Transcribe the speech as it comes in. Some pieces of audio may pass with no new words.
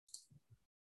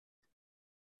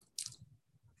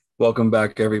Welcome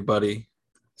back, everybody.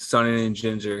 Sunny and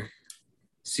Ginger,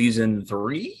 season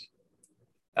 3,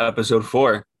 episode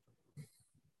 4.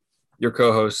 Your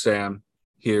co-host Sam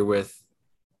here with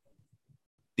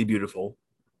the beautiful,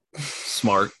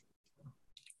 smart,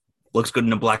 looks good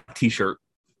in a black t-shirt.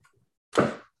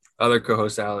 Other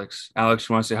co-host Alex. Alex,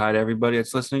 you want to say hi to everybody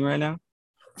that's listening right now?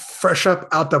 Fresh up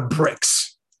out the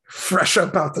bricks, fresh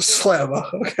up out the slammer.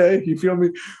 Okay, you feel me?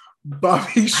 Bobby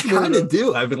I kind of Schmurda.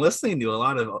 do. I've been listening to a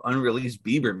lot of unreleased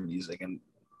Bieber music, and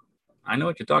I know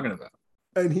what you're talking about.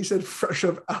 And he said fresh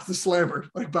up out the slammer,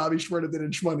 like Bobby Schmurda did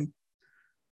in Shmoney.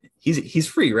 He's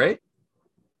free, right?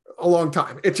 A long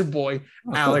time. It's your boy,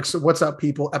 Alex. Cool. What's up,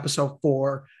 people? Episode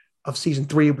 4 of season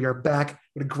 3. We are back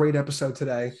with a great episode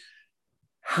today.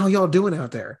 How y'all doing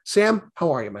out there? Sam,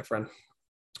 how are you, my friend?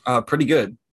 Pretty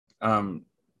good.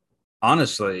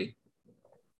 Honestly,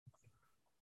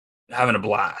 having a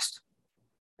blast.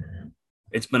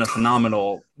 It's been a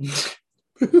phenomenal.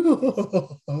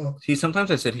 See,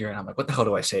 sometimes I sit here and I'm like, what the hell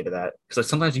do I say to that? Because like,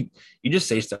 sometimes you just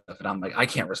say stuff and I'm like, I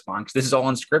can't respond because this is all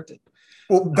unscripted.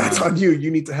 Well, that's on you.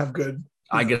 You need to have good.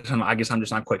 I guess I'm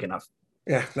just not quick enough.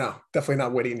 Yeah, no, definitely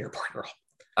not witty in your partner.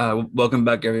 Welcome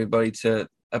back, everybody, to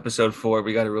episode 4.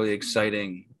 We got a really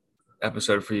exciting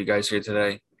episode for you guys here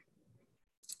today.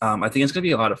 I think it's gonna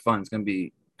be a lot of fun. It's gonna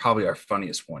be probably our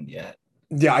funniest one yet.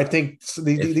 Yeah, I think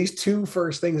these two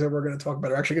first things that we're going to talk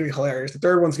about are actually going to be hilarious. The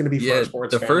third one's going to be for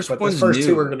sports the first fans, one's the first new.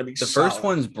 two are going to be the solid. first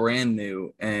one's brand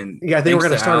new, and yeah, I think we're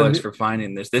going to start Alex for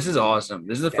finding this. This is awesome.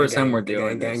 This is the first time we're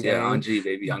doing this. Yeah, on G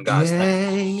baby, on God's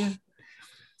thing.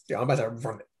 Yeah, I'm about to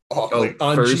run it. Oh,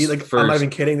 on first, G, like I'm not even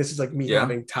kidding. This is like me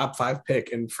having top 5 pick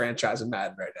in franchise and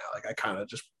Madden right now. Like I kind of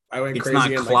just went it's crazy. It's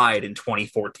not and, Clyde in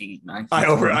 2014. I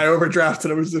overdrafted.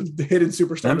 It was a hidden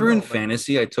superstar. Remember in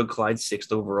fantasy, I took Clyde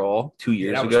 6th overall 2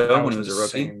 years ago when he was a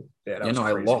rookie. Yeah,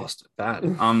 I lost bad.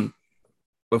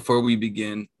 Before we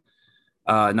begin,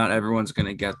 not everyone's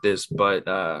gonna get this, but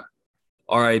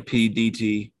R.I.P.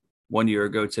 DT 1 year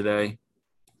ago today.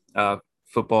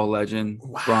 Football legend,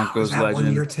 wow, Broncos legend.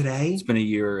 1 year today? It's been a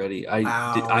year already. I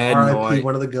had no idea.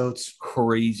 One of the goats.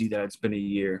 Crazy that it's been a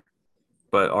year.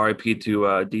 But RIP to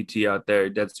DT out there,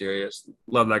 dead serious.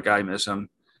 Love that guy, miss him.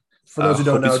 For those who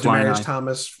don't know, Demaryius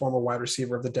Thomas, former wide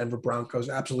receiver of the Denver Broncos,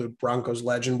 absolute Broncos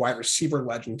legend, wide receiver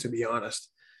legend, to be honest.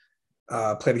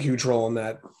 Played a huge role in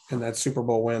that Super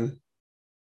Bowl win.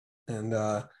 And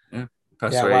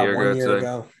passed away a year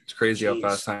ago. It's crazy how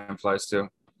fast time flies too.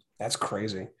 That's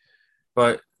crazy.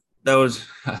 But that was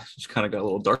just kind of got a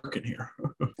little dark in here.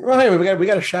 Well, hey, we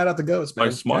got to shout out the goats, man.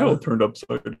 My smile turned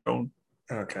upside down.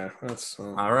 Okay, that's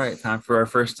all right. Time for our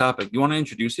first topic. You want to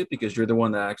introduce it because you're the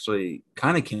one that actually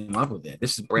kind of came up with it.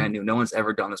 This is brand new. No one's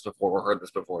ever done this before or heard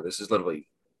this before. This is literally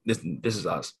this is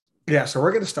us. Yeah. So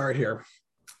we're gonna start here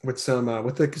with some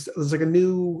there's like a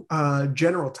new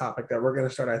general topic that we're gonna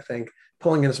start. I think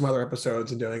pulling in some other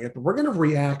episodes and doing it, but we're gonna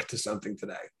react to something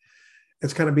today.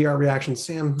 It's gonna be our reaction.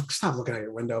 Sam, stop looking out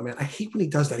your window, man. I hate when he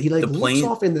does that. He looks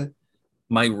off in the.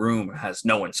 My room has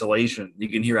no insulation. You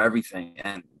can hear everything,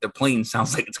 and the plane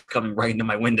sounds like it's coming right into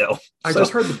my window. I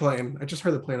just heard the plane.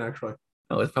 Actually.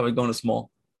 Oh, it's probably going to small.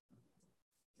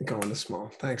 Going to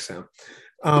small. Thanks, Sam.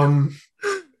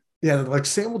 Yeah, like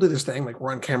Sam will do this thing, like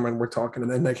we're on camera and we're talking,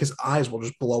 and then like his eyes will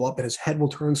just blow up and his head will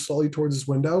turn slowly towards his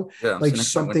window. Yeah, like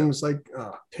something's like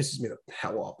pisses me the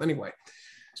hell off. Anyway,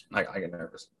 I get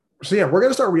nervous. So yeah, we're going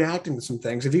to start reacting to some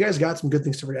things. If you guys got some good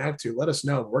things to react to, let us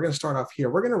know. We're going to start off here.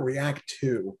 We're going to react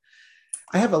to,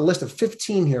 I have a list of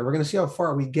 15 here. We're going to see how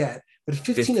far we get. But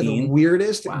 15 of the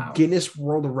weirdest Guinness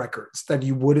World Records that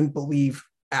you wouldn't believe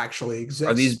actually exist.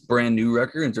 Are these brand new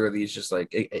records or are these just like,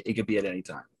 it could be at any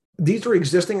time? These are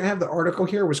existing. I have the article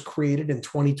here. It was created in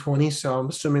 2020. So I'm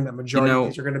assuming that majority of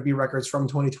these are going to be records from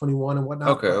 2021 and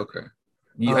whatnot. Okay.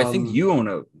 I think you own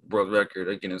a world record,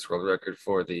 a Guinness World Record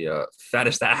for the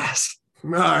fattest ass. All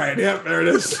right. Yep, there it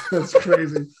is. That's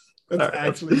crazy. That's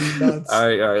actually nuts. All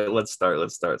right. Let's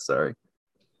start. Sorry.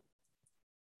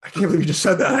 I can't believe you just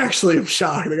said that. Actually, I'm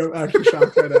shocked. I'm actually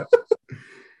shocked right now.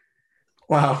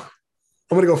 Wow.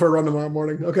 I'm going to go for a run tomorrow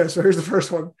morning. Okay, so here's the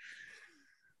first one.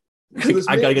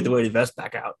 I got to get the weighted vest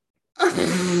back out.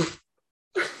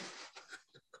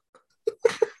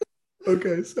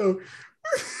 Okay, so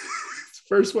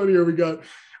first one here we got.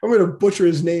 I'm going to butcher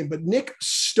his name, but Nick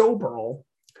Stoberl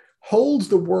holds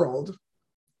the world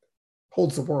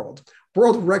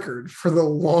record for the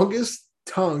longest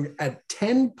tongue at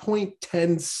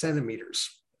 10.10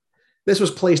 centimeters. This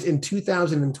was placed in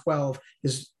 2012.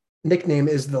 His nickname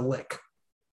is the Lick.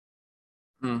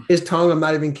 His tongue, I'm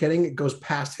not even kidding, it goes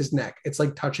past his neck. It's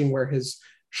like touching where his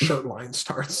shirt line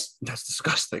starts. That's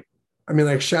disgusting. I mean,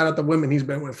 like, shout out the women he's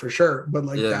been with for sure, but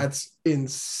like, Yeah. that's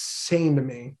insane to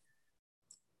me.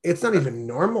 It's not even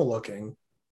normal looking.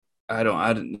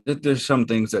 There's some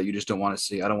things that you just don't want to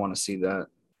see. I don't want to see that.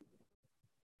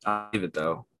 I believe it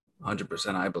though.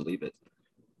 100%. I believe it.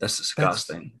 That's That's,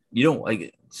 disgusting. You don't like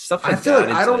it. Stuff I like feel like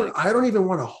that. It's like, I don't even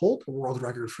want to hold the world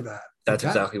record for that. Like that's that.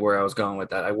 exactly where I was going with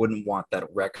that. I wouldn't want that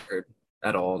record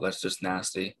at all. That's just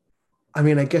nasty. I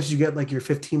mean, I guess you get like your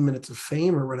 15 minutes of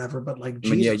fame or whatever, but like I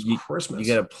mean, yeah, Jesus you get Christmas.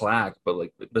 a plaque, but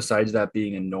like besides that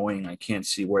being annoying, I can't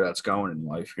see where that's going in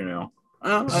life. This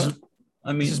Uh, is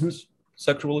I this mean, is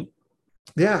sexually.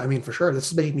 yeah, I mean for sure.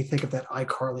 This is making me think of that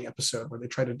iCarly episode where they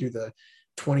try to do the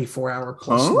 24-hour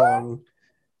plus Huh? long.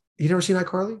 You never seen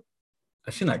iCarly?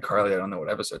 I've seen that Carly. I don't know what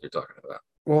episode you're talking about.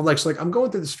 Well, like, so like I'm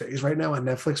going through this phase right now on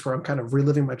Netflix where I'm kind of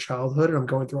reliving my childhood and I'm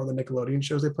going through all the Nickelodeon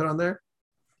shows they put on there.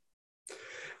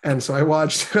 And so I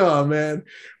watched, oh man,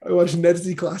 I watched Ned's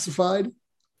Declassified.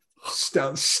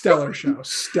 Stellar show,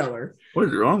 stellar. What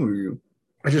is wrong with you?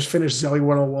 I just finished Zoe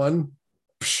 101.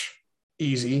 Psh,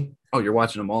 easy. Oh, you're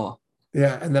watching them all.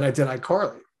 Yeah, and then I did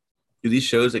iCarly. Do these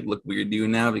shows like look weird to you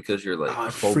now because you're like Oh, a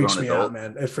it full freaks grown me out, adult?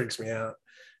 man. It freaks me out.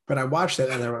 But I watched it,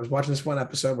 and then I was watching this one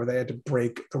episode where they had to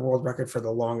break the world record for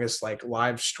the longest like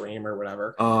live stream or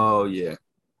whatever, Oh yeah.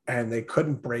 and they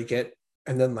couldn't break it.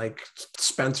 And then like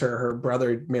Spencer, her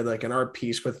brother, made like an art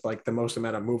piece with like the most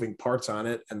amount of moving parts on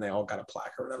it, and they all got a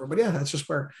plaque or whatever. But yeah, that's just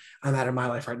where I'm at in my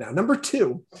life right now. Number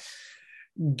two,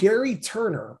 Gary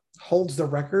Turner holds the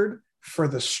record for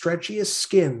the stretchiest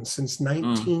skin since Mm,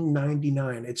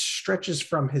 1999. It stretches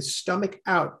from his stomach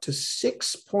out to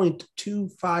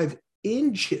 6.25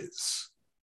 inches.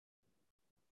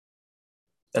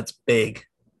 that's big.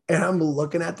 And I'm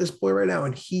looking at this boy right now,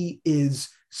 and he is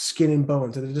skin and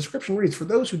bones. And the description reads, for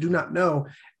those who do not know,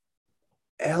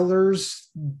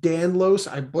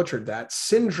 Ehlers-Danlos, I butchered that,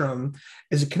 syndrome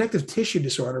is a connective tissue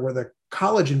disorder where the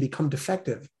collagen become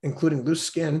defective, including loose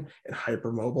skin and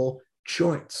hypermobile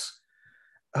joints.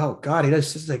 Oh God, he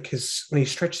does like his when he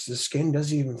stretches his skin,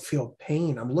 doesn't even feel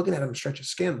pain. I'm looking at him stretch his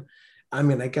skin. I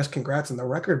mean, I guess congrats on the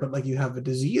record, but like you have a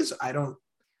disease. I don't.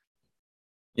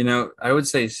 I would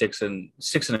say six and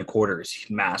a quarter is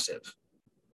massive.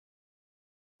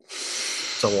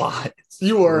 It's a lot. It's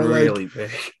You are like really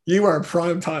big. you are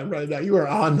prime time right now. You are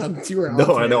on them. You are on No,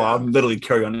 to I me know. now. I'm literally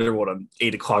Carrie Underwood on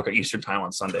 8 o'clock Eastern time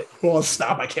on Sunday. Well,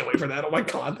 stop! I can't wait for that. Oh my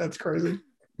God, that's crazy.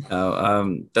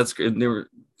 That's good.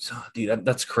 Dude,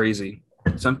 that's crazy.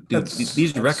 These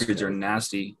That's records are scary.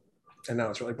 nasty. I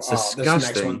know it's really. It's Oh, this next one.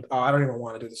 disgusting. Oh, I don't even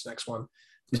want to do this next one.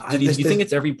 Do you think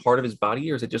it's every part of his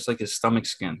body, or is it just like his stomach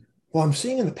skin? Well, I'm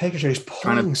seeing in the picture he's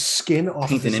Trying to pulling skin off of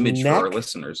paint an his image for our neck.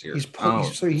 listeners here. He's It's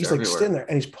like everywhere. standing there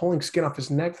and he's pulling skin off his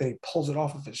neck. Then he pulls it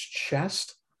off of his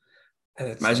chest, and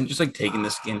it's Imagine like, just like taking the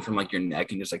skin from like your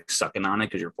neck and just like sucking on it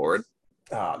because you're bored.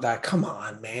 oh, that come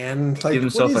on, man! Like, Give what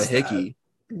himself a is that? hickey.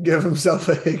 Give himself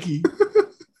a hickey.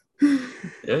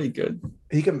 Yeah, you could.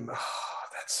 He can. Oh,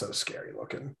 that's so scary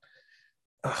looking.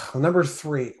 Number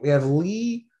three, we have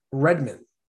Lee Redmond.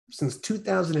 Since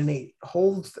 2008,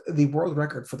 holds the world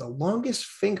record for the longest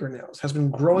fingernails. Has been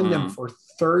growing them Mm, for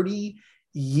 30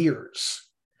 years,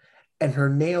 and her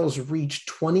nails reach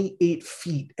 28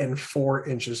 feet and 4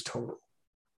 inches total.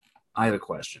 I have a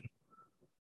question.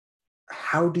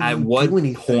 How do At you do what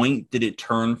anything? point did it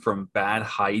turn from bad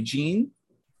hygiene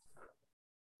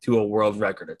to a world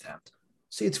record attempt?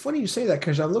 See, it's funny you say that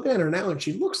because I'm looking at her now, and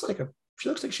she looks like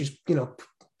she's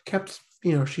kept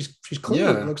she's clean. It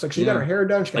Yeah, looks like she got her yeah. hair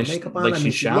done. She got makeup on. Like I she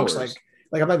mean, she looks showers.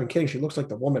 like I'm not even kidding. She looks like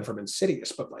the woman from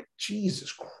Insidious, but like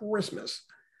Jesus Christmas,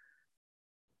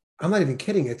 I'm not even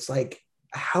kidding. It's like,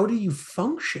 how do you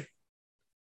function?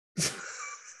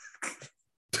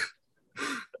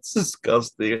 It's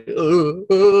disgusting.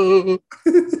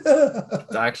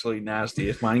 It's actually nasty.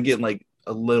 If mine get like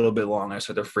a little bit long, I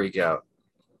start to freak out.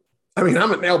 I mean,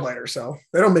 I'm a nail biter, so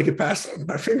they don't make it past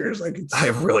my fingers. Like it's I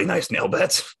have really nice nail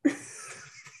beds.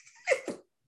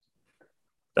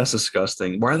 That's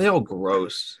disgusting. Why are they all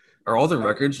gross? Are all the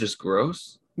records just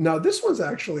gross? no, this one's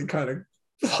actually kind of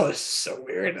oh, this is so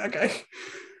weird. Okay.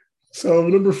 So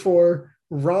number four,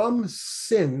 Ram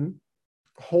Sin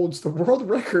holds the world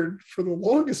record for the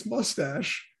longest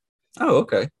mustache. Oh,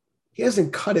 okay. He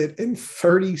hasn't cut it in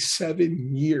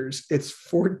 37 years. It's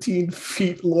 14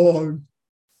 feet long.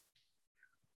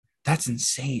 That's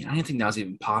insane. I didn't think that was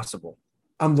even possible.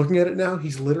 I'm looking at it now.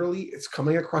 It's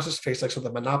coming across his face like so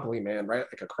the Monopoly man, right?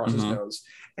 Like across his Mm-hmm. nose.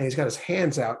 And he's got his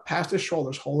hands out past his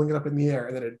shoulders, holding it up in the air.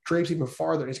 And then it drapes even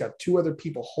farther. And he's got two other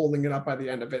people holding it up by the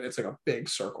end of it. It's like a big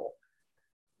circle.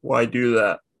 Why do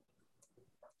that?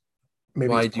 Maybe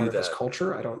Why it's do part of his that?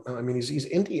 culture. I don't know. I mean, he's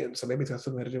Indian, so maybe it's got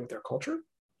something to do with their culture.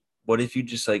 what if you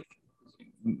just like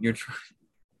you're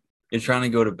trying to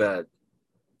go to bed,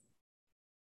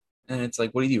 and it's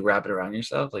like, what do you do? Wrap it around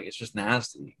yourself? Like, it's just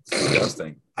nasty. It's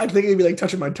disgusting. I think it'd be like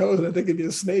touching my toes, and I think it'd be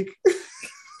a snake.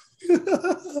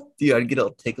 Dude, I'd get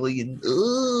all tickly and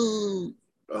ooh.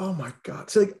 Oh my god!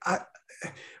 So like,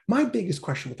 my biggest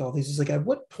question with all these is like, at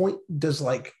what point does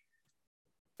like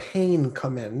pain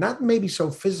come in? Not maybe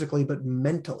so physically, but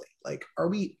mentally. Like, are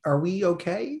we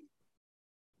okay?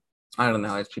 I don't know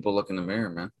how these people look in the mirror,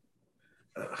 man.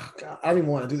 Oh, god, I didn't even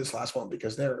want to do this last one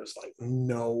because there is like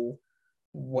no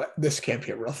what this can't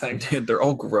be a real thing. Dude, they're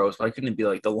all gross. Why couldn't it be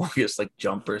like the longest like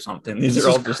jump or something? These This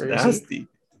are all is just crazy. nasty.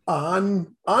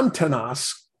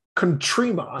 Antanas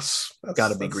Kontrimos.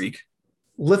 Gotta be Greek.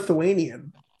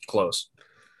 Lithuanian. Close.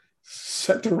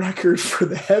 Set the record for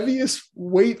the heaviest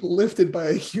weight lifted by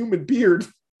a human beard.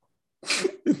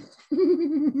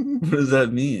 What does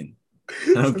that mean?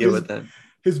 I don't get what that.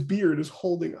 His beard is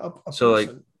holding up a So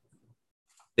person.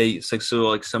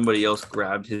 like somebody else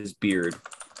grabbed his beard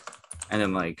and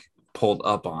then like pulled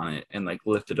up on it and like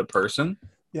lifted a person.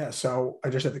 Yeah, so I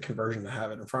just had the conversion to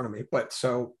have it in front of me. But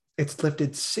so it's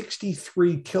lifted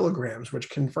 63 kilograms,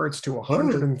 which converts to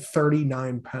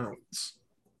 139 pounds.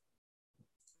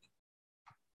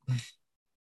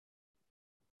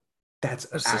 That's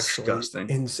actually disgusting.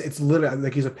 It's literally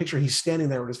like he's a picture. He's standing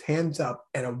there with his hands up,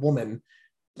 and a woman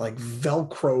like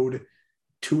velcroed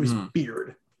to his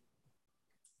beard.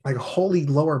 Like, holy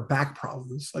lower back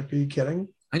problems. Like, are you kidding?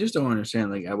 I just don't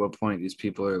understand. Like, at what point these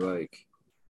people are like,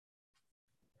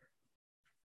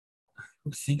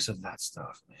 who thinks of that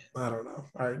stuff, man? I don't know.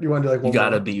 All right, you want to do like you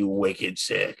gotta be wicked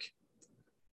sick.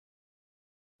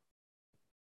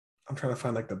 I'm trying to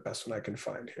find like the best one I can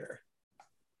find here.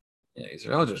 Yeah, these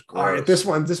are all just gross. All right, this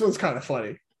one's kind of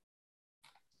funny.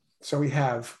 So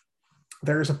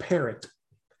there's a parrot,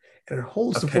 and it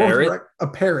holds a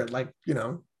parrot, like, you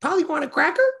know, probably want a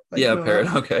cracker? Like, yeah, you know,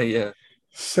 parrot. Okay, yeah.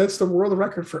 Sets the world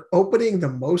record for opening the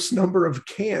most number of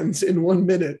cans in 1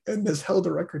 minute, and has held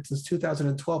the record since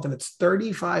 2012, and it's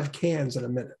 35 cans in a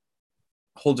minute.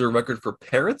 Holds a record for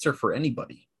parrots or for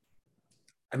anybody?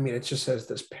 I mean, it just says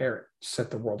this parrot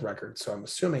set the world record, so I'm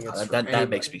assuming it's that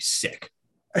makes me sick.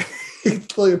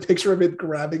 It's like a picture of it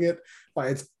grabbing it by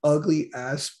its ugly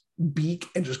ass beak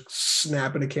and just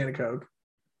snapping a can of Coke.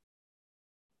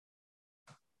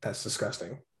 That's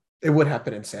disgusting. It would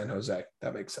happen in San Jose.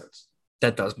 That makes sense.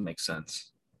 That does make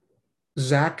sense.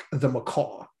 Zach the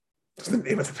Macaw. That's the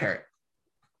name of the parrot.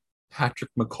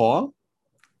 Patrick McCaw?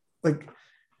 Like,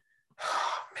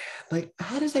 oh man, like,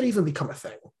 how does that even become a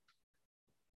thing?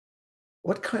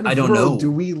 What kind of world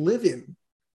do we live in?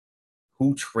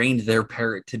 Who trained their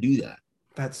parrot to do that?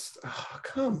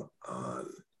 Come on.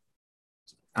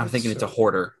 I'm thinking it's a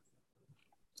hoarder.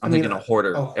 I'm thinking a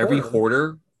hoarder. Every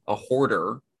hoarder,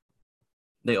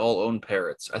 they all own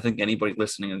parrots. I think anybody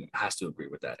listening has to agree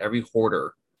with that. Every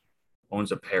hoarder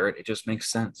owns a parrot. It just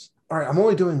makes sense. All right, I'm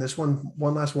only doing this one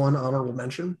last one, honorable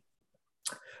mention.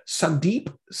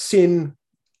 Sandeep Singh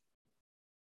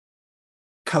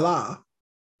Kala,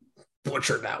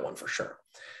 butchered that one for sure,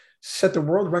 set the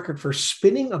world record for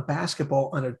spinning a basketball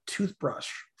on a toothbrush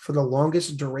for the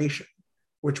longest duration,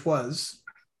 which was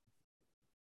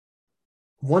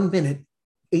 1 minute,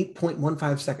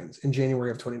 8.15 seconds in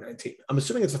January of 2019. I'm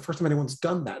assuming it's the first time anyone's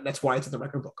done that. That's why it's in the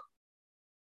record book.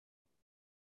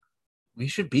 We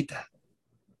should beat that.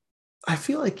 I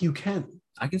feel like you can.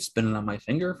 I can spin it on my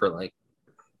finger for like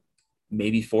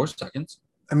maybe 4 seconds.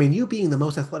 I mean, you being the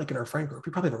most athletic in our friend group,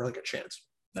 you probably have a really good chance.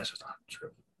 That's just not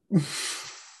true.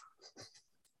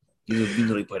 You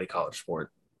literally played a college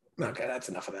sport. Okay, that's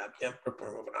enough of that. Yep,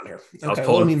 we're moving on here. Okay, I was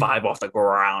pulling 5 off the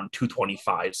ground,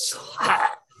 225.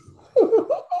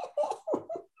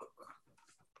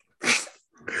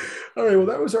 All right, well,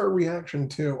 that was our reaction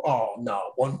to. Oh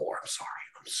no, one more. I'm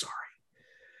sorry.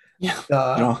 Yeah,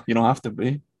 you don't have to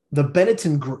be. The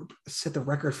Benetton Group set the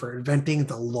record for inventing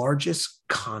the largest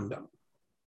condom,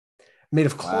 made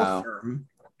of cloth firm,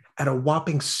 at a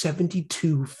whopping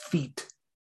 72 feet.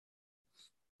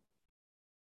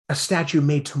 A statue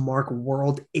made to mark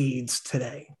World AIDS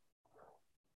Today.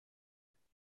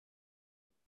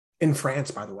 In France,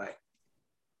 by the way.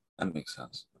 That makes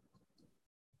sense.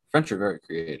 French are very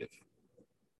creative.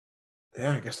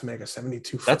 Yeah, I guess to make a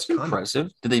 72-foot That's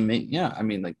impressive. Did they make, I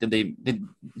mean, like, did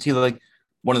see, like,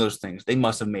 one of those things, they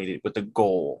must have made it with the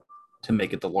goal to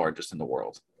make it the largest in the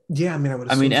world. Yeah, I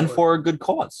mean, and for a good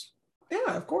cause.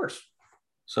 Yeah, of course.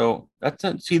 So that's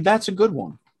a good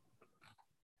one.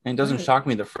 And it doesn't shock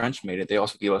me the French made it. They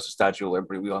also gave us the Statue of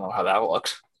Liberty. We all know how that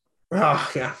looks.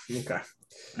 Oh, yeah. Okay.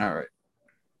 All right.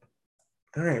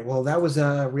 All right. Well, that was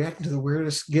reacting to the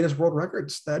weirdest Guinness World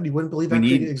Records that you wouldn't believe We actually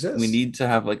need we exists. need to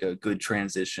have like a good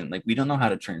transition. Like we don't know how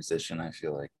to transition, I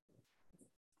feel like.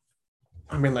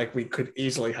 I mean, like we could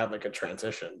easily have like a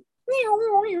transition.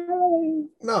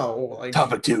 No, like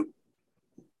Topic 2.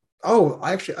 oh,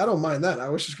 I don't mind that. I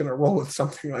was just gonna roll with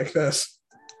something like this.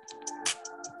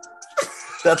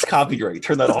 That's copyright.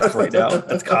 Turn that off right now.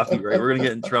 That's copyright. We're gonna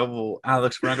get in trouble,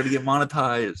 Alex. We're not gonna get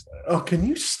monetized. Oh, can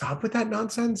you stop with that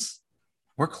nonsense?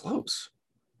 We're close.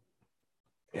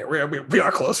 Yeah, we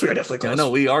are close. We are definitely close. I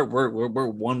know we are. We're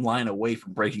one line away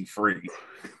from breaking free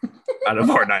out of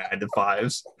our 9 to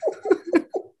 5s.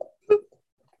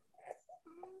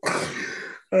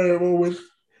 All right, well,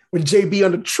 with JB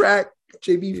on the track,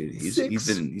 JB, Dude,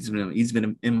 he's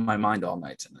been in my mind all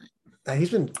night tonight.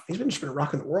 he's been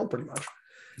rocking the world pretty much.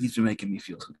 He's been making me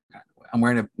feel some kind of way. I'm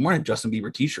wearing a Justin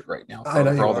Bieber t-shirt right now I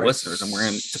know for all you the are. listeners. I'm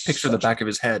wearing to picture the back of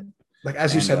his head. Like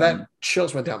as you said that,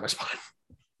 chills went down my spine.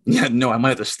 Yeah, no, I might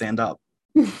have to stand up.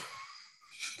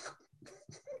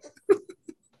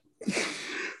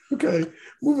 Okay,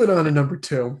 moving on to number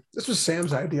 2. This was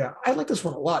Sam's idea. I like this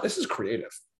one a lot. This is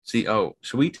creative. See,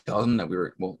 should we tell them that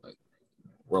we're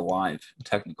live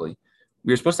technically?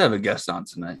 We were supposed to have a guest on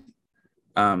tonight.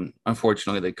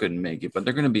 Unfortunately, they couldn't make it, but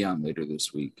they're going to be on later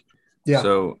this week. Yeah.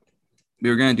 So we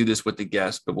were going to do this with the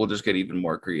guest, but we'll just get even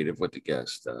more creative with the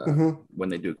guest when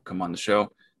they do come on the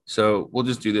show. So we'll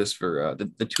just do this for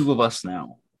the two of us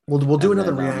now. We'll do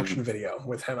another reaction video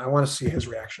with him. I want to see his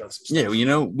reaction on some stuff. Yeah,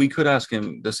 well, we could ask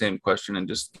him the same question and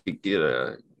just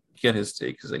get his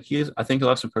take because I think he'll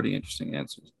have some pretty interesting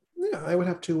answers. Yeah, I'd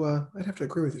have to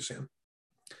agree with you, Sam.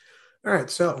 All right,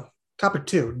 so topic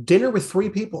 2: dinner with 3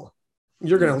 people.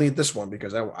 You're going to lead this one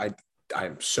because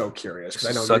I'm so curious because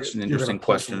I know such an interesting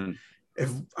question.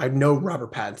 If I know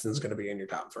Robert Pattinson is going to be in your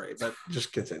top 3, but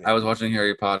just continue. I was watching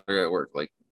Harry Potter at work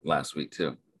like last week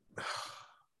too.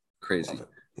 Crazy.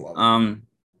 Love it.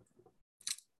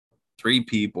 3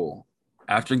 people.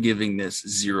 After giving this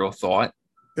zero thought,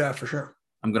 yeah, for sure.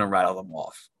 I'm gonna rattle them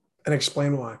off and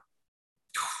explain why.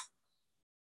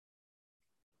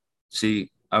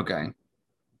 See, okay.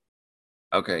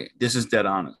 This is dead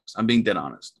honest. I'm being dead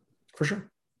honest. For sure.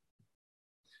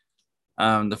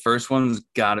 The first one's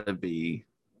gotta be.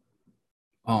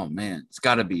 Oh man, it's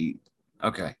gotta be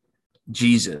okay.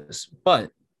 Jesus,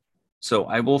 but so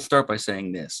I will start by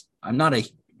saying this: I'm not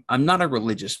a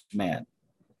religious man,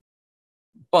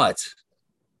 but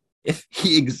if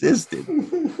he existed,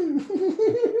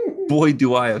 boy,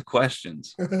 do I have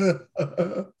questions.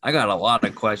 I got a lot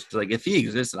of questions. Like if he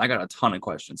existed, I got a ton of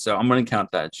questions. So I'm gonna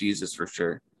count that Jesus for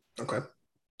sure. Okay.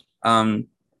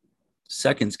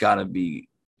 Second's gotta be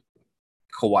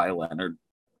Kawhi Leonard.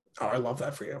 Oh, I love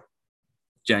that for you.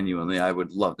 Genuinely, I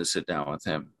would love to sit down with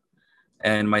him.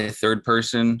 And my third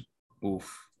person, it's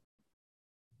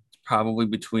probably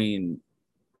between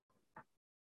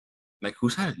like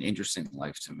who's had an interesting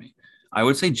life to me. I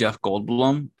would say Jeff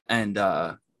Goldblum and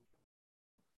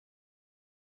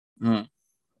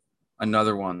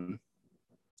another one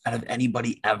out of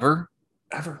anybody ever.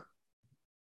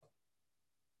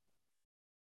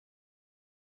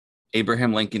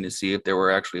 Abraham Lincoln to see if there were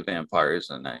actually vampires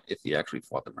and if he actually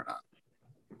fought them or not.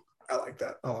 I like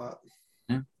that a lot.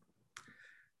 Yeah.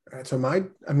 All right. So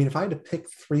if I had to pick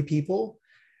 3 people,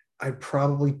 I'd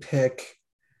probably pick.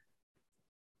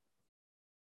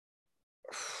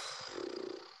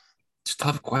 It's a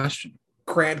tough question.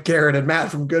 Grant Garrett and Matt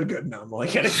from Good. No, I'm only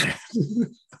kidding.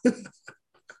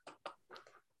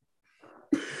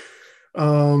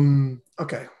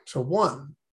 Okay. So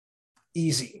 1,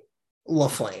 easy. La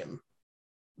Flame,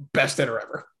 best dinner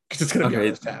ever because it's gonna be on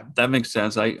this tab. That makes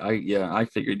sense. I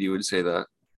figured you would say that.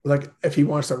 Like if he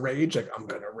wants to rage, like I'm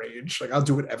gonna rage. Like I'll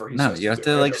do whatever he says. No, you have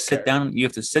to sit down. You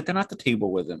have to sit down at the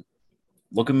table with him,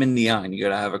 look him in the eye, and you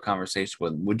gotta have a conversation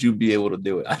with him. Would you be able to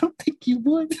do it? I don't think you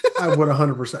would. I would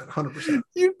 100%.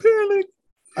 You'd panic.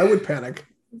 I would panic.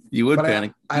 You would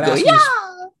panic. I'd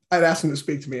ask him to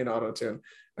speak to me in auto tune.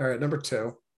 All right, number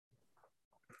 2.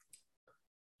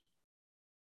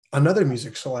 Another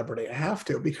music celebrity. I have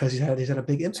to because he's had a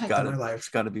big impact in my life. It's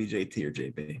got to be JT or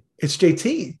JB. It's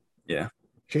JT. Yeah,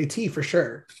 JT for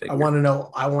sure. I want to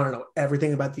know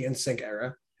everything about the NSYNC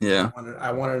era. Yeah,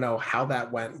 I want to know how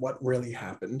that went, what really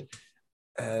happened,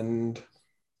 and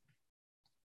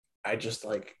I just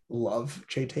love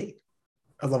JT.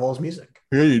 I love all his music.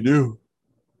 Yeah, you do.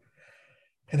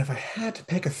 And if I had to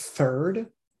pick a third,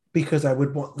 because I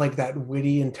would want that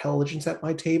witty intelligence at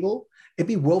my table, it'd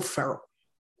be Will Ferrell.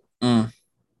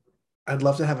 I'd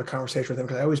love to have a conversation with him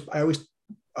because I always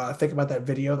think about that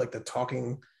video, the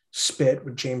talking spit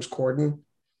with James Corden.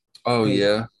 Oh,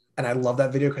 yeah. And I love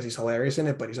that video because he's hilarious in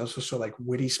it, but he's also so like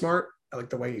witty smart. I like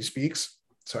the way he speaks.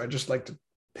 So I just like to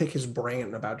pick his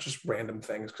brain about just random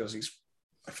things because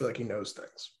I feel like he knows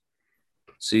things.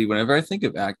 See, whenever I think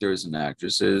of actors and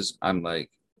actresses, I'm like,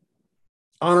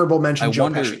 Honorable mention, I Joe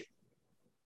wonder. Pesci.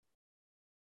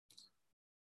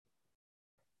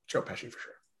 Joe Pesci for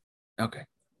sure. Okay.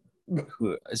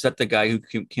 Who is that? The guy who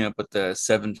came up with the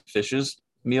 7 fishes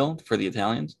meal for the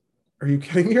Italians? Are you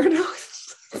kidding me right now?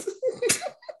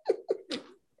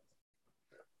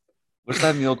 What's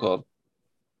that meal called?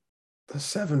 The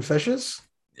 7 fishes?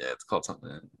 Yeah, it's called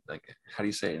something like, how do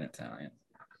you say it in Italian?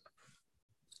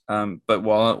 But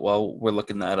while we're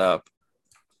looking that up,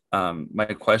 my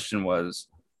question was,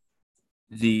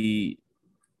 the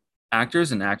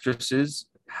actors and actresses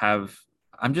have.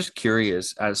 I'm just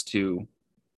curious as to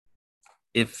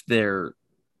if they're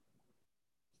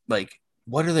like,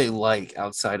 what are they like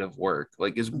outside of work?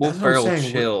 Like, is Will That's what I'm Ferrell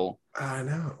saying. chill? I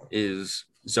know. Is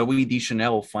Zoe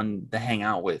Deschanel fun to hang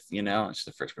out with? It's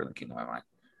the first person that came to my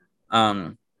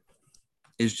mind.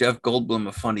 Is Jeff Goldblum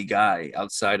a funny guy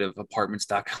outside of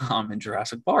Apartments.com and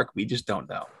Jurassic Park? We just don't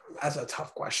know. That's a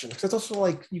tough question because it's also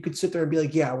like you could sit there and be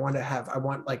like, yeah, I want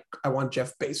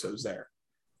Jeff Bezos there.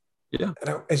 Yeah.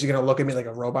 And is he gonna look at me like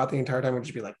a robot the entire time and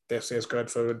just be like, this is good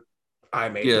food? I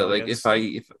made billions.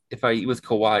 Like if I eat with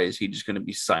Kawhi, is he just going to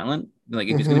be silent? Like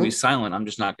if he's going to be silent, I'm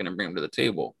just not going to bring him to the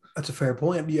table. That's a fair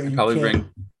point. Yeah, you probably bring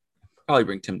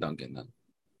Tim Duncan then.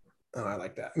 Oh, I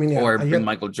like that. I mean, yeah, or I bring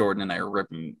Michael Jordan and I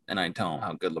rip him and I tell him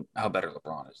how better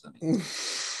LeBron is than he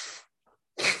is.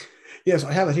 Yes,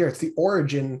 I have it here. It's the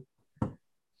origin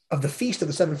of the Feast of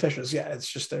the 7 Fishes. Yeah, it's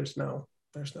just there's no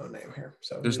name here.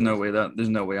 So there's no way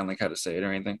on like how to say it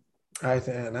or anything. Not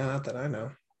that I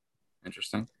know.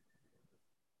 Interesting.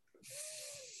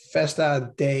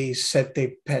 Festa dei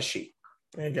Sette Pesci.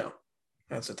 There you go.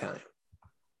 That's Italian.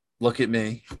 Look at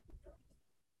me.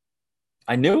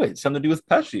 I knew it. Something to do with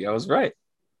Pesci. I was right.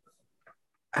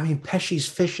 I mean, Pesci's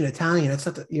fish in Italian. That's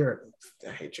not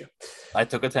I hate you. I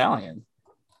took Italian.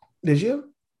 Did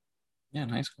you? Yeah, in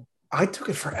high school. I took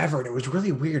it forever, and it was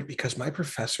really weird because my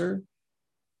professor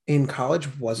in college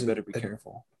wasn't. You better be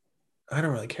careful. I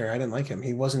don't really care. I didn't like him.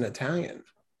 He wasn't Italian.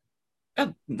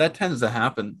 That tends to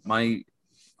happen. My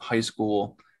high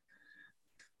school,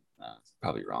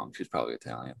 probably wrong. She's probably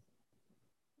Italian.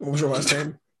 What was your last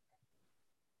name?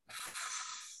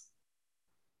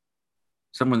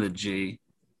 Someone with a G.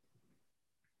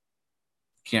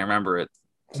 Can't remember it.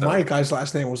 So. My guy's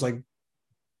last name was like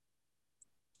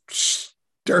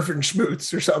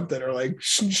Derfenschmutz or something, or like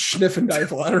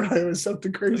Schniffendeifel. I don't know. It was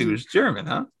something crazy. He was German,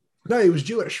 huh? No, he was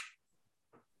Jewish.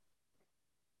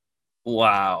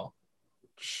 Wow.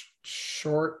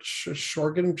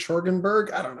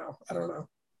 Schorgenberg? I don't know.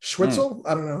 Schwitzel?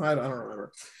 I don't know. I don't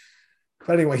remember.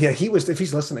 But anyway, yeah, he was. If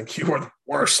he's listening, you were the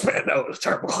worst, man. That was a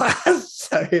terrible class.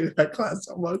 I hated that class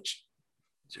so much.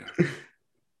 Sure.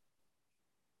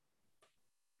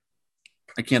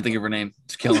 I can't think of her name.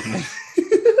 It's killing me.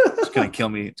 It's gonna kill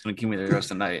me. It's gonna kill me the rest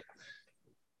of the night.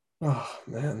 Oh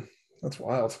man, that's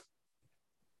wild.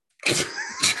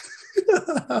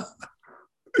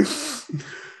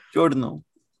 Giordano.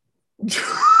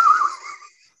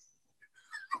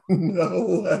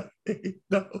 No way.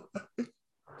 No way.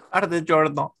 Arde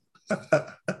Giordano. Fate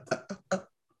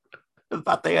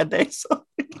adesso.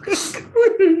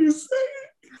 What did you say?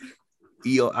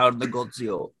 Io al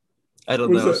negozio. I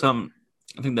don't know.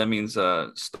 I think that means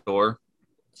store.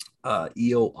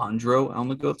 Io andro al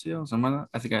negozio. Something like that.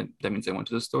 I think that means I went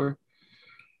to the store.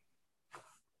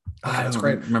 Okay, that's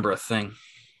great. Remember a thing.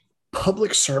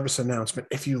 Public service announcement.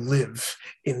 If you live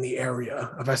in the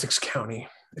area of Essex County,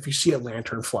 if you see a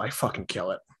lantern fly, fucking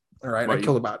kill it. All right. I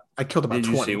killed about 20 Did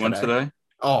you see one today?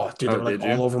 Oh, dude, they were like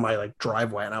all over my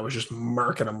driveway, and I was just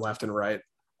murking them left and right.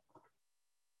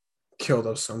 Kill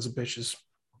those sons of bitches.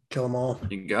 Kill them all.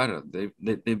 You got it. They've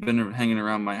been hanging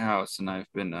around my house, and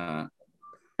I've been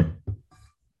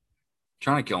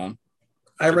trying to kill them.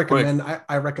 I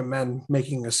recommend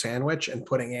making a sandwich and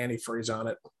putting antifreeze on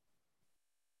it.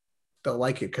 They'll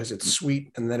like it because it's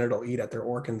sweet, and then it'll eat at their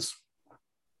organs.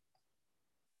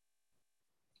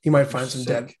 You might find some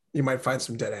dead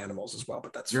animals as well,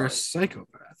 but that's You're fine. A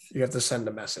psychopath. You have to send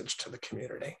a message to the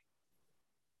community. I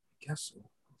guess so.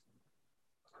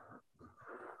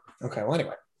 Okay, well,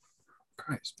 anyway.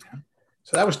 Christ, man.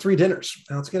 So that was 3 dinners.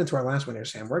 Now let's get into our last one here,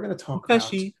 Sam. We're going to talk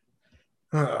about...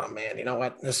 Oh, man, you know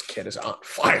what? This kid is on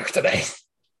fire today.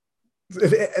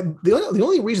 The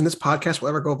only reason this podcast will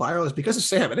ever go viral is because of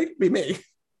Sam. It ain't be me.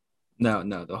 No.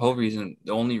 The whole reason,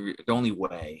 the only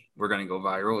way we're going to go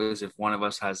viral is if one of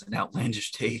us has an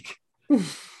outlandish take.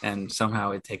 and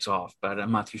somehow it takes off. But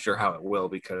I'm not too sure how it will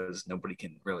because nobody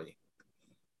can really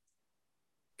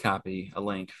copy a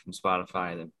link from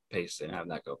Spotify and then paste it and have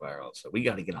that go viral. So we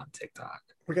got to get on TikTok.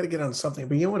 We got to get on something.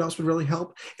 But you know what else would really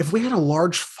help? If we had a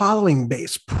large following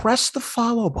base, press the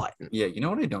follow button. Yeah, you know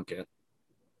what I don't get?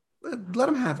 Let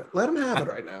them have it. Let them have it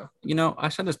right now. You know, I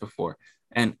said this before,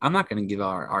 and I'm not going to give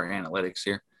our analytics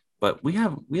here, but we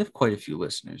have quite a few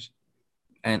listeners.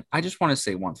 And I just want to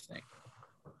say one thing.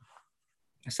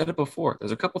 I said it before.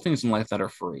 There's a couple things in life that are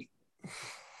free.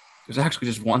 There's actually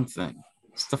just one thing.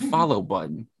 It's the follow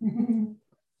button.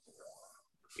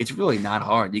 It's really not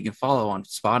hard. You can follow on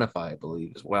Spotify, I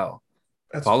believe, as well.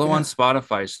 Follow on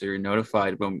Spotify so you're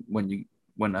notified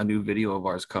when a new video of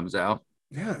ours comes out.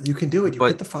 Yeah, you can do it. You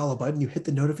hit the follow button. You hit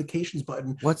the notifications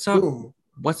button. What's up? Boom.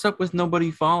 What's up with nobody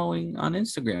following on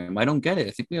Instagram? I don't get it.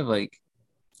 I think we have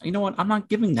you know what? I'm not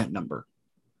giving that number.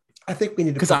 I think we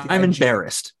need to because I'm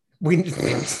embarrassed. I'm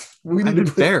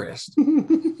embarrassed.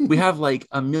 We have like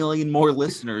 1 million more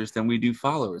listeners than we do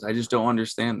followers. I just don't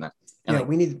understand that. And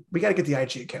yeah, we got to get the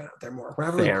IG account out there more.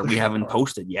 We haven't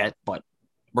posted yet, but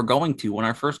we're going to when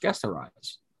our first guest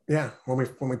arrives. Yeah, when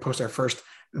we post our first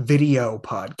video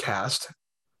podcast.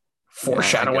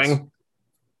 Foreshadowing.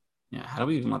 Yeah, how do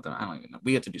we even let them? I don't even know.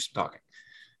 We have to do some talking.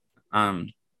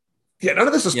 Yeah, none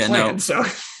of this is planned. So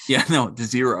the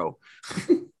zero.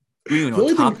 We didn't even know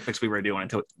what topics we were doing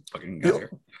until it fucking got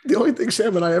here. The only thing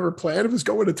Sam and I ever planned was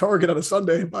going to Target on a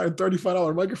Sunday and buying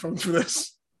 $35 microphones for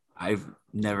this. I've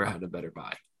never had a better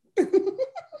buy.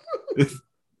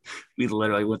 We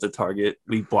literally went to Target.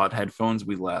 We bought headphones.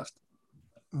 We left.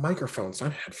 Microphones,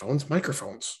 not headphones.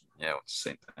 Microphones. Yeah, it was the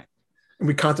same thing. And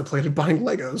we contemplated buying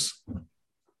Legos.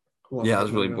 I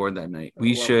was really bored that night.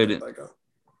 We should.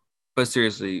 But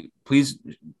seriously, please.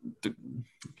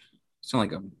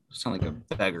 Sound like a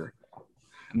beggar.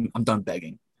 I'm done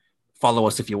begging. Follow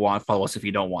us if you want. Follow us if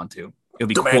you don't want to. It'd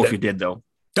be cool if you did, though.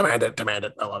 Demand it.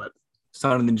 I love it.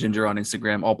 Sounded and Ginger on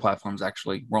Instagram. All platforms,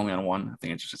 actually. We're only on one. I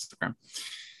think it's just Instagram.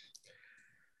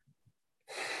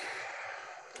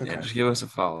 Okay. Yeah, just give us a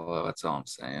follow. That's all I'm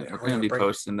saying. We're going to be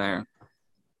posting there.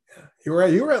 Yeah.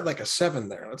 You were at like a 7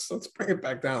 there. Let's bring it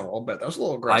back down a little bit. That was a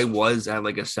little aggressive. I was at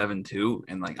like a 7 too,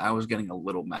 and like I was getting a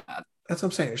little mad. That's what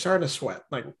I'm saying. You're starting to sweat.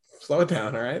 Like, slow it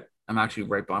down, all right? I'm actually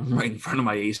right in front of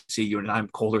my AC unit. I'm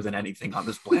colder than anything on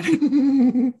this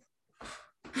planet.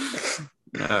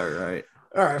 All right.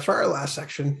 For our last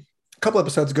section, a couple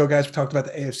episodes ago, guys, we talked about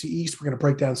the AFC East. We're going to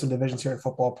break down some divisions here in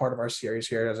football, part of our series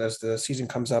here as the season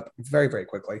comes up very, very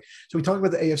quickly. So we talked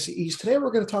about the AFC East. Today,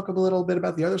 we're going to talk a little bit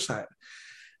about the other side,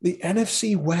 the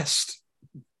NFC West.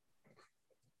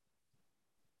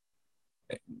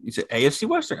 You said AFC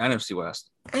West or NFC West?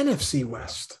 NFC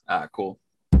West. Cool.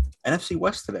 NFC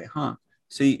West today, huh?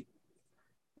 See,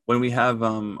 when we have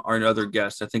our other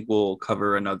guest, I think we'll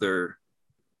cover another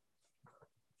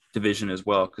division as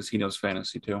well because he knows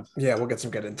fantasy too. Yeah, we'll get some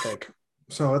good intake.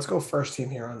 So let's go first team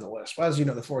here on the list. Well, as you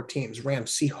know, the 4 teams: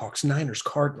 Rams, Seahawks, Niners,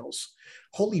 Cardinals.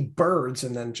 Holy birds,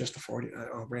 and then just the 40.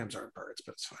 Rams aren't birds,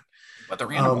 but it's fine. But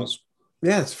they're animals.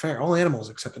 Yeah, it's fair. All animals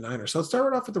except the Niners. So let's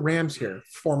start off with the Rams here.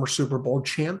 Former Super Bowl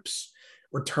champs,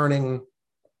 returning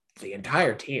the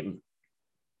entire team.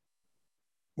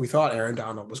 We thought Aaron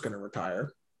Donald was going to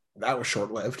retire. That was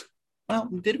short-lived. Well,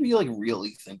 did we really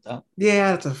think that?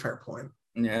 Yeah, that's a fair point.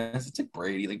 Yeah, it's like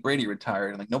Brady. Like Brady retired,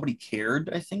 and like nobody cared.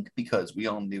 I think because we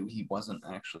all knew he wasn't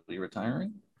actually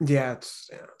retiring. Yeah, it's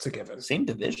a given. Same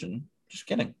division. Just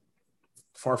kidding.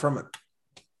 Far from it.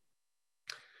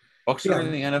 Bucs are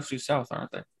in the NFC South,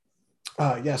 aren't they?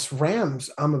 Yes,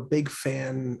 Rams. I'm a big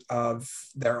fan of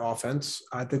their offense.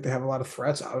 I think they have a lot of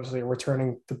threats. Obviously,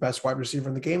 returning the best wide receiver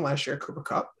in the game last year, Cooper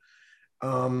Kupp.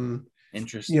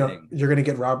 Interesting. You're going to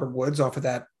get Robert Woods off of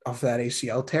that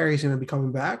ACL tear. He's going to be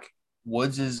coming back.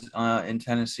 Woods is in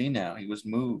Tennessee now. He was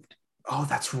moved. Oh,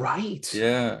 that's right.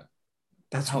 Yeah,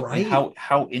 that's right.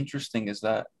 How interesting is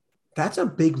that? That's a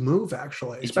big move,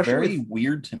 actually. It's very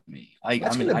weird to me.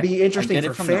 That's going to be interesting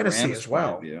for fantasy as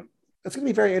well. That's going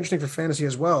to be very interesting for fantasy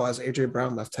as well as AJ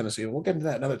Brown left Tennessee. We'll get into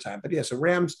that another time. But yeah, so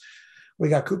Rams, we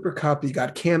got Cooper Kupp. You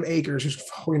got Cam Akers, who's,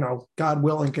 God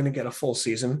willing, going to get a full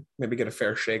season, maybe get a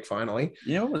fair shake finally.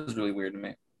 You know what was really weird to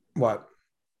me? What?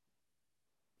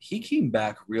 He came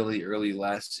back really early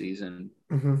last season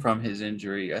from his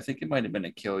injury. I think it might have been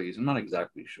Achilles. I'm not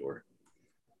exactly sure.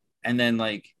 And then,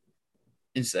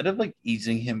 instead of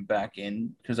easing him back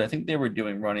in, because I think they were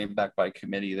doing running back by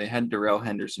committee, they had Darrell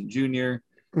Henderson Jr.,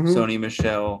 Sony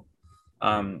Michel.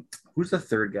 Who's the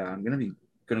third guy? I'm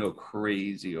gonna go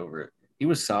crazy over it. He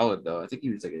was solid though. I think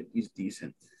he's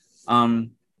decent.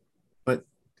 But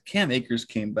Cam Akers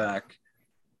came back,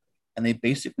 and they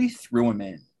basically threw him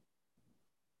in.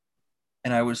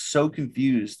 And I was so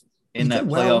confused in that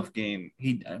playoff game.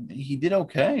 He did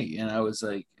okay, and I was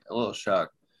like a little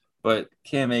shocked. But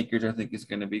Cam Akers, I think, is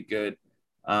going to be good.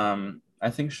 I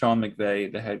think Sean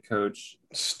McVay, the head coach,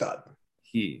 stud.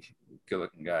 Good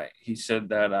looking guy. He said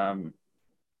that I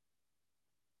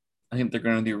think they're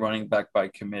going to do running back by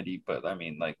committee, but I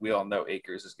mean, like we all know,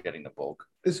 Akers is getting the bulk.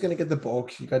 Is going to get the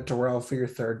bulk. You got Darrell for your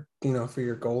third, for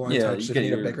your goal line touch. You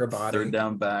need a bigger body. Third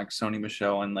down back, Sony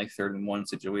Michel in like 3rd-and-1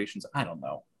 situations. I don't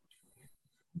know.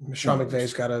 Sean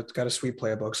McVay's got a sweet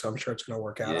playbook, so I'm sure it's going to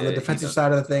work out. On the defensive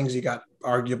side of the things, you got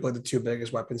arguably the 2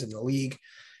 biggest weapons in the league.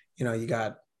 You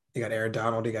got Aaron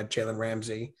Donald, you got Jalen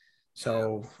Ramsey.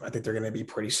 So I think they're going to be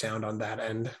pretty sound on that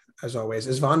end, as always.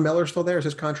 Is Von Miller still there? Is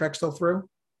his contract still through?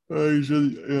 He's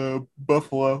in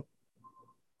Buffalo.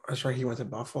 That's right. He went to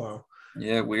Buffalo.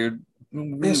 Yeah, weird.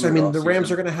 Yes, I mean, the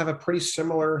Rams are going to have a pretty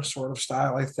similar sort of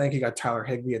style, I think. You got Tyler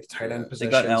Higbee at the tight end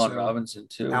position. They got Allen Robinson,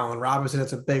 too. Allen Robinson,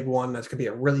 it's a big one. That's going to be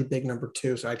a really big number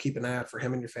 2, so I'd keep an eye out for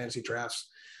him in your fantasy drafts.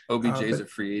 OBJ's a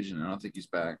free agent. I don't think he's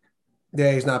back.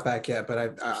 Yeah, he's not back yet, but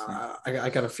I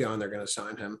got a feeling they're going to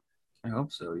sign him. I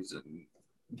hope so.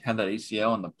 He had that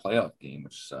ACL in the playoff game,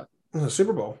 which sucked. The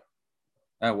Super Bowl.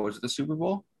 Was it the Super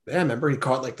Bowl? Yeah, remember he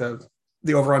caught like the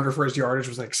over-under for his yardage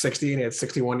was like 60, and he had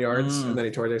 61 yards, and then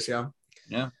he tore his ACL.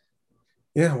 Yeah.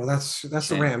 Yeah, well, that's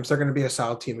the Rams. They're going to be a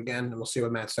solid team again, and we'll see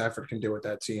what Matt Stafford can do with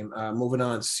that team. Moving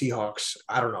on, Seahawks.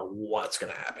 I don't know what's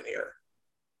going to happen here.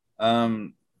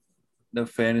 The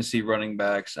fantasy running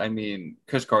backs. I mean,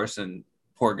 Chris Carson,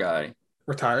 poor guy.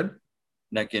 Retired.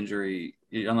 Neck injury.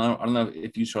 I don't know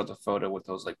if you saw the photo with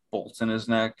those like bolts in his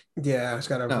neck. Yeah, he's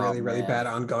got a really bad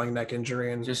ongoing neck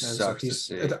injury, and sucks so to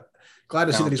see. Glad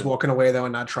to see that he's walking away though,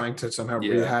 and not trying to somehow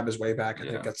rehab his way back. I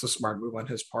think that's a smart move on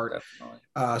his part.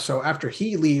 Definitely. So after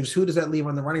he leaves, who does that leave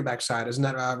on the running back side? Isn't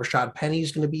that Rashad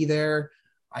Penny's going to be there?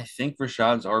 I think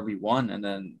Rashad's RB1, and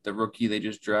then the rookie they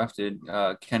just drafted,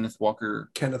 Kenneth Walker.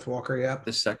 Yeah,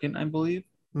 the second, I believe.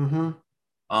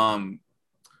 Mm-hmm.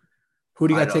 Who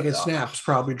do you got taking snaps?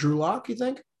 Probably Drew Lock, you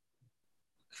think?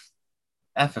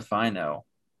 If I know.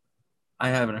 I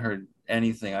haven't heard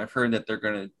anything. I've heard that they're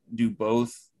going to do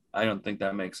both. I don't think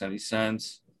that makes any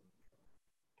sense.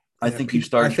 I think you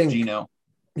start Geno.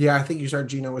 Yeah, I think you start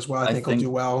Geno as well. I think he'll do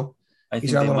well.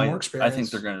 He's got a little more experience. I think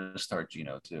they're going to start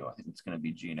Geno too. I think it's going to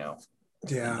be Geno.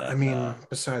 Yeah, I mean,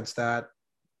 besides that,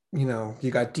 you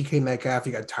got DK Metcalf,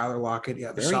 you got Tyler Lockett, you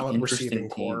have a solid receiving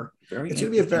core. It's going to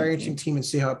be a very interesting team and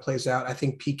see how it plays out. I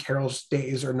think Pete Carroll's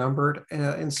days are numbered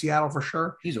in Seattle for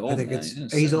sure. He's old. I think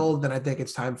he's old, and I think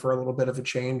it's time for a little bit of a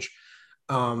change.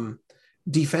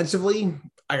 Defensively,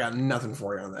 I got nothing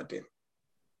for you on that team.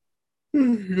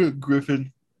 You got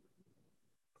Griffin.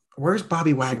 Where's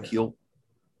Bobby Wagner? Shaquille.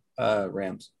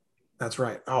 Rams. That's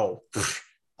right. Oh.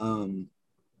 Oh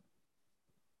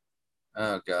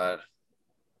God.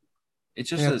 It's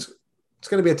just it's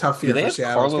going to be a tough year for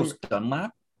Seattle. Carlos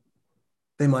Dunlap?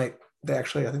 They might. They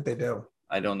actually, I think they do.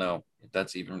 I don't know if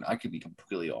that's even. I could be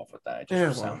completely off with that. It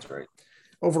just sounds right.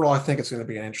 Overall, I think it's going to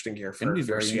be an interesting year for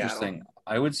very Seattle. Interesting.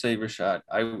 I would say Rashad.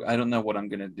 I don't know what I'm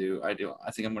going to do. I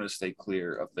think I'm going to stay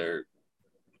clear of their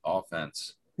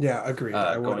offense. Yeah, agreed.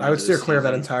 I would steer clear of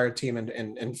that entire team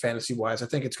and fantasy wise. I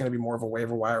think it's going to be more of a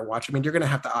waiver wire watch. I mean, you're going to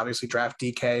have to obviously draft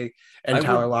DK and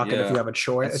Tyler Lockett if you have a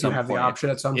choice, if you have the option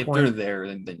at some point. If they're there,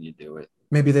 then you do it.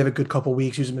 Maybe they have a good couple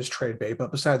weeks, use them as trade bait.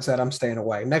 But besides that, I'm staying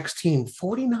away. Next team,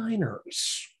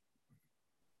 49ers.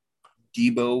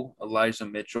 Debo, Elijah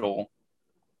Mitchell.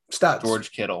 Studs.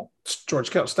 George Kittle,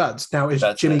 studs. Now, is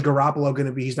Jimmy Garoppolo going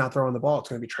to be, he's not throwing the ball. It's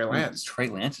going to be Trey Lance. Trey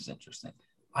Lance is interesting.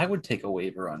 I would take a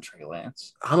waiver on Trey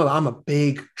Lance. I'm a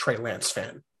big Trey Lance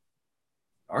fan.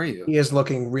 Are you? He is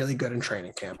looking really good in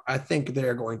training camp. I think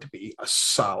they're going to be a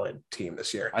solid team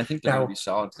this year. I think they're going to be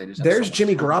solid. There's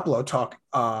Jimmy Garoppolo talk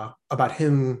about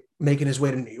him making his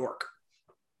way to New York.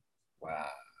 Wow.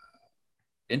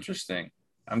 Interesting.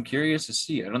 I'm curious to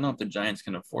see. I don't know if the Giants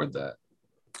can afford that.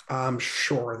 I'm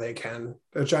sure they can.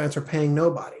 The Giants are paying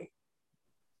nobody.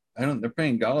 They're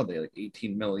paying Galladay like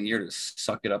 $18 million a year to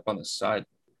suck it up on the side.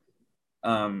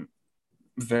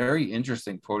 Very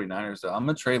interesting 49ers, though. I'm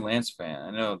a Trey Lance fan.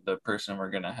 I know the person we're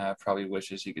going to have probably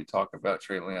wishes he could talk about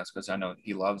Trey Lance because I know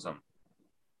he loves him.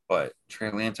 But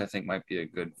Trey Lance, I think, might be a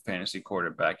good fantasy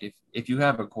quarterback. If you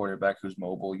have a quarterback who's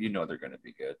mobile, they're going to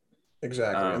be good.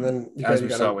 Exactly. And then as we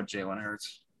saw with Jalen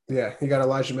Hurts. Yeah, you got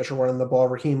Elijah Mitchell running the ball.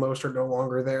 Raheem Mostert no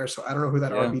longer there. So I don't know who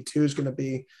that RB2 is going to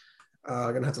be.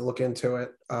 Gonna have to look into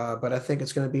it, but I think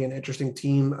it's going to be an interesting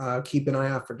team. Keep an eye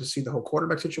out to see the whole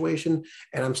quarterback situation.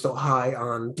 And I'm still high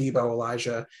on Debo,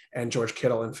 Elijah, and George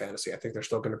Kittle in fantasy. I think they're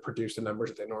still going to produce the numbers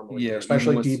that they normally do,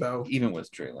 especially Debo. Even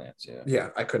with Trey Lance, yeah. Yeah,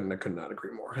 I could not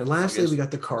agree more. And lastly, we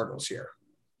got the Cardinals here.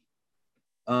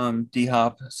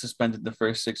 D-Hop suspended the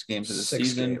first 6 games of the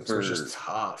season which is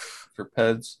tough for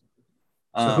Peds.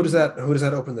 So who does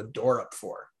that open the door up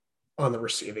for on the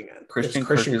receiving end? Christian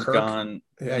Kirk is gone.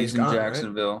 Yeah, he's in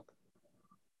Jacksonville.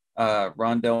 Right?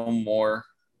 Rondell Moore.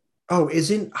 Oh,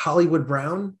 isn't Hollywood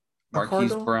Brown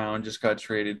Marquise Brown just got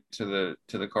traded to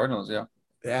the Cardinals, yeah.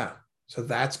 Yeah. So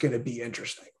that's going to be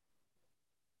interesting.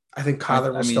 I think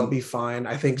Kyler will still be fine.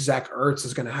 I think Zach Ertz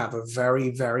is going to have a very,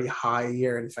 very high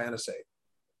year in fantasy.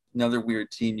 Another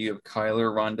weird team. You have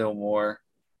Kyler, Rondell Moore,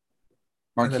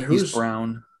 Marquise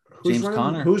Brown, James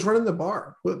Conner. Who's running the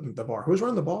bar? Who's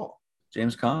running the ball?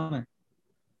 James Conner.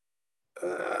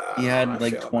 He had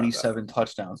 27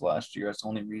 touchdowns last year. That's the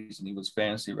only reason he was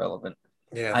fantasy relevant.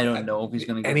 Yeah, I don't know if he's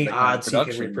going to get any odds he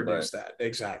can reproduce that.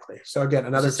 Exactly. So again,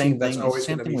 another team that's always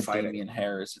going to be fighting. Damian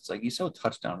Harris. It's like he's so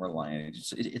touchdown reliant.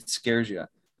 It scares you.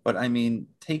 But I mean,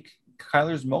 take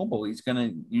Kyler's mobile. He's going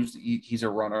to use. He's a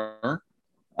runner.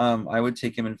 I would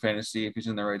take him in fantasy if he's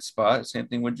in the right spot. Same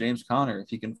thing with James Conner if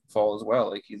he can fall as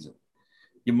well.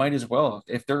 You might as well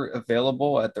if they're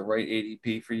available at the right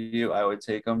ADP for you. I would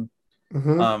take them.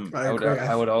 Mm-hmm.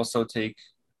 I would also take.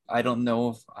 I don't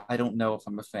know if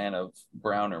I'm a fan of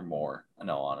Brown or Moore, in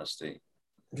all honesty.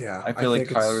 Yeah. I feel like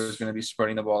Kyler is going to be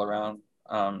spreading the ball around.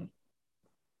 I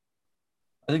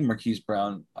think Marquise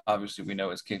Brown, obviously we know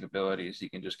his capabilities. He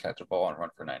can just catch a ball and run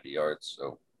for 90 yards.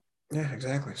 So yeah,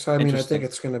 exactly. So I mean, I think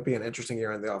it's going to be an interesting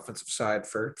year on the offensive side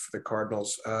for the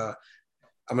Cardinals. I'm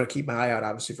going to keep my eye out,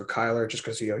 obviously, for Kyler, just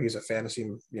because he's a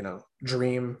fantasy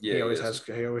dream. Yeah, he always has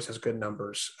good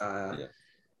numbers.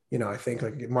 I think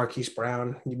like Marquise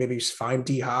Brown, you maybe find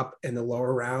D-Hop in the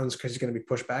lower rounds because he's going to be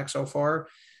pushed back so far.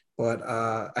 But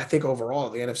I think overall,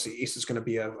 the NFC East is going to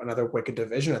be another wicked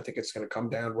division. I think it's going to come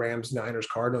down Rams, Niners,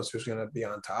 Cardinals, who's going to be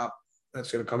on top.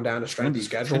 That's going to come down to strength of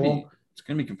schedule. It's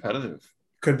going to be competitive.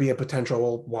 Could be a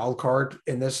potential wild card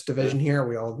in this division here.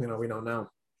 We all, we don't know.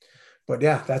 But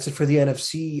yeah, that's it for the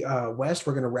NFC West.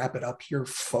 We're going to wrap it up here,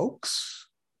 folks.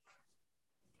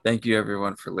 Thank you,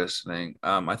 everyone, for listening.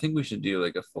 I think we should do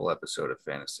like a full episode of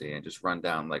fantasy and just run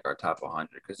down like our top 100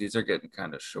 because these are getting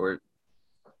kind of short.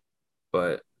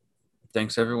 But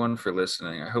thanks, everyone, for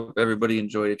listening. I hope everybody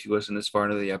enjoyed if you listened this far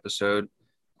into the episode.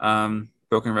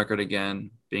 Broken record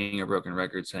again, being a broken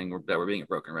record, saying that we're being a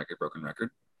broken record.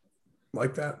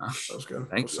 Like that. That was good.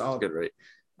 Thanks. That was good,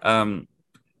 right?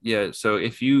 Yeah, so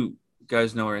if you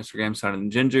guys know our Instagram, Sound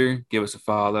and Ginger, give us a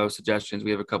follow, suggestions.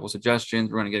 We have a couple suggestions.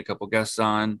 We're going to get a couple guests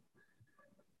on.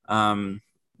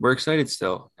 We're excited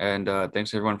still. And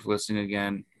thanks, everyone, for listening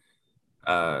again.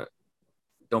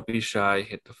 Don't be shy.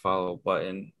 Hit the follow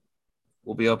button.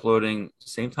 We'll be uploading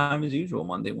same time as usual,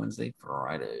 Monday, Wednesday,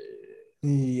 Friday.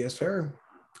 Yes, sir.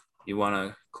 You want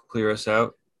to clear us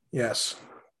out? Yes.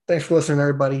 Thanks for listening,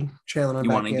 everybody. Channeling.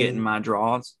 You want to get in my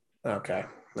draws? Okay.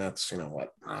 That's,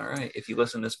 what. All right. If you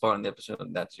listen this far in the episode,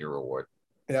 that's your reward.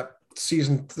 Yep.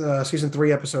 Season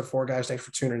 3, episode 4, guys. Thanks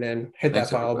for tuning in. Hit that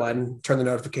follow button, turn the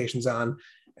notifications on,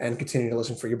 and continue to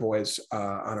listen for your boys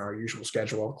on our usual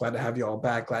schedule. Glad to have you all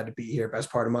back. Glad to be here.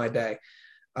 Best part of my day.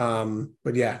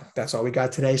 But yeah, that's all we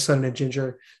got today. Sun and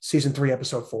Ginger, season 3,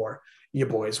 episode 4. You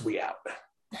boys, we out.